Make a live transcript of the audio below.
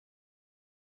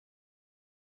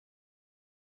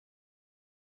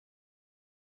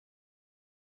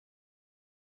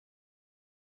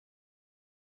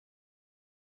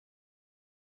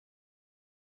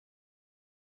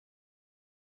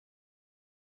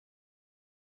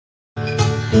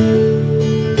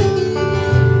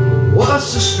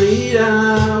Watch the street,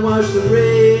 I watch the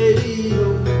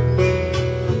radio.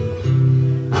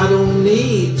 I don't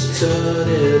need to turn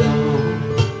it on.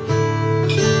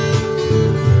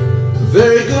 A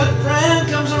very good friend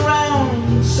comes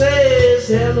around, says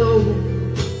hello.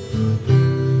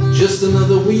 Just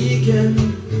another weekend,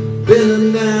 been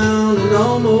and down and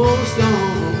almost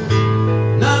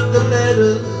gone. Not the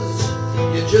letters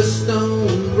you just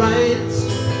don't write,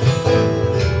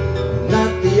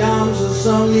 not the arms of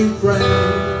some new friend,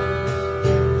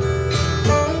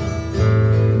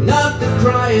 not the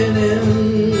crying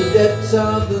in the depths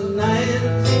of the night.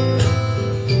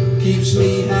 Keeps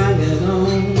me hanging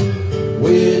on,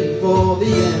 waiting for the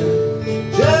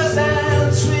end. Just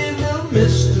that sweet little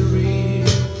mystery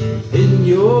in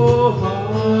your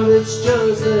heart. It's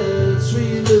just that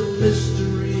sweet little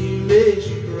mystery makes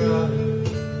you cry.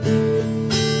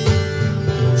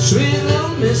 Sweet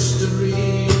little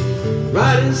mystery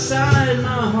right inside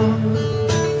my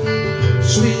heart.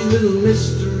 Sweet little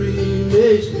mystery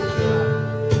makes me cry.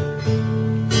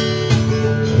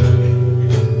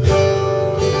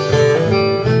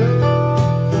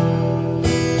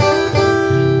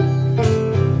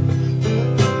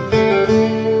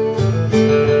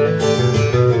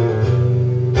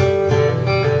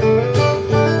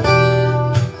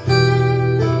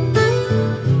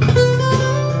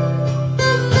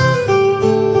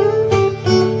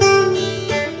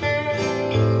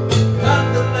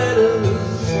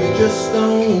 Just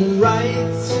don't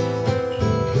write,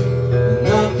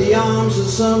 not the arms of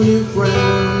some new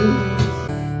friend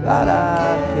that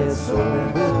I had so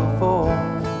little for,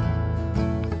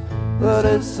 but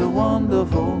it's so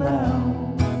wonderful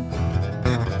now.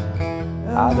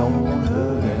 I don't want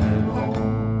her anymore.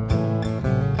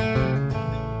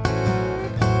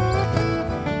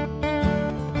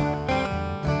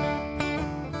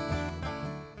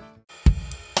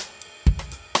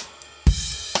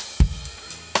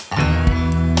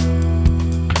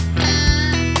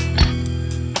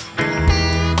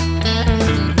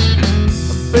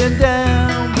 Been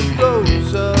down the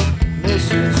roads of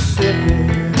Mississippi.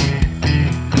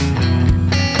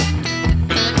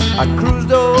 I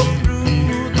cruised all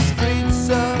through the streets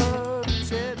of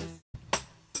Tennessee.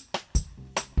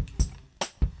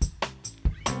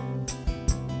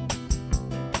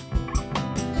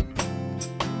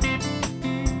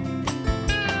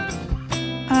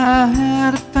 I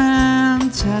had a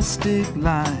fantastic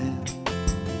life,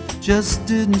 just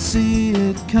didn't see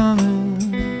it coming.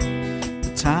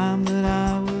 Time that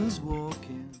I was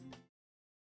walking,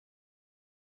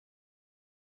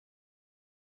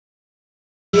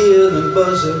 hear them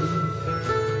buzzing.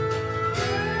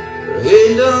 I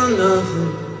ain't done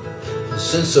nothing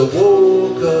since I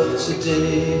woke up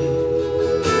today.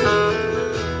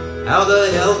 How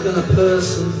the hell can a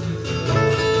person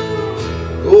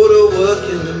go to work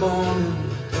in the morning,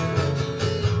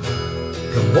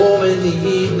 come home in the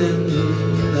evening,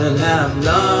 and have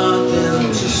nothing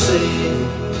to say?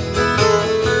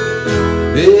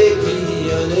 Make me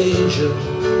an angel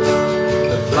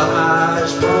that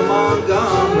flies from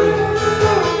Montgomery.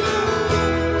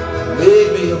 Make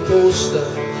me a poster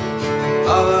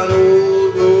of an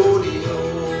old rodeo.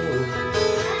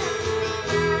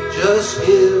 Just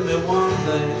give me one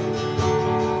thing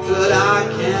that I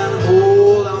can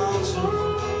hold on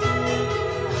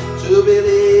to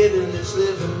believe in this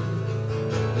living.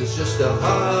 It's just a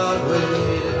hard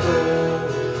way to go.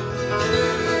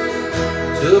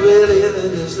 To believe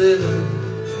in this living,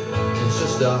 it's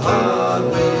just a hard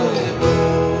way to go.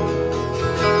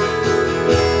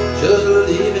 Just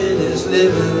believing this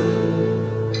living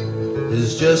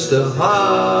is just a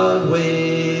hard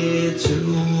way to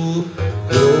go.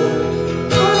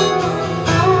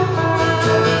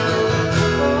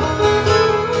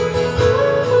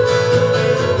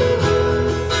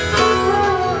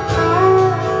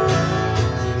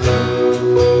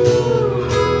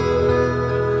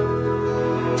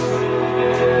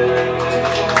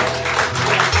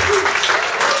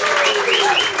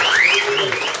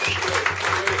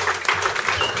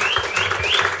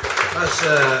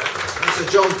 That's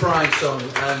a John Prine song,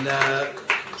 and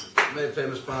made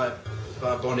famous by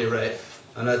Bonnie Raitt.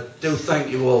 And I do thank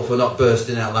you all for not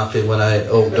bursting out laughing when I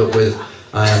opened up with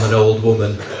 "I am an old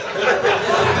woman."